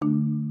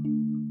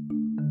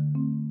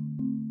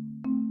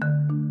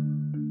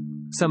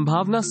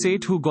Sambhavna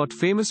Seth, who got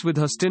famous with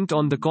her stint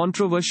on the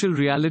controversial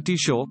reality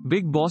show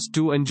Big Boss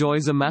 2,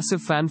 enjoys a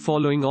massive fan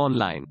following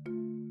online.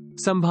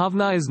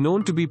 Sambhavna is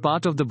known to be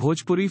part of the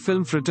Bhojpuri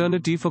film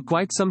fraternity for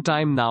quite some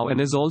time now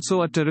and is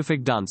also a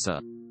terrific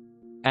dancer.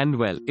 And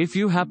well, if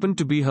you happen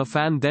to be her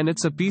fan, then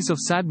it's a piece of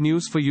sad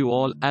news for you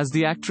all, as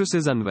the actress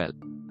is unwell.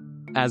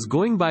 As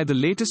going by the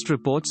latest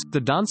reports,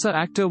 the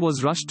dancer-actor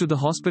was rushed to the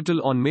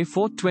hospital on May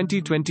 4,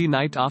 2020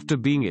 night after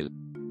being ill.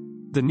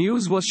 The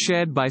news was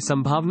shared by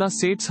Sambhavna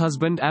Seth's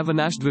husband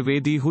Avinash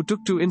Dwivedi, who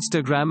took to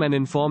Instagram and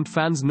informed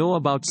fans know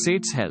about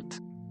Seth's health.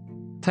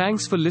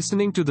 Thanks for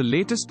listening to the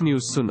latest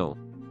news Suno.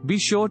 Be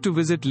sure to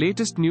visit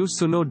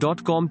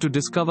latestnewssuno.com to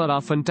discover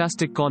our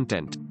fantastic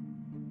content.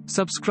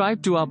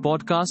 Subscribe to our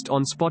podcast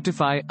on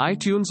Spotify,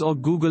 iTunes or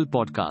Google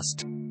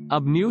Podcast.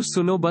 Ab news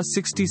suno bas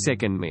 60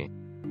 second mein.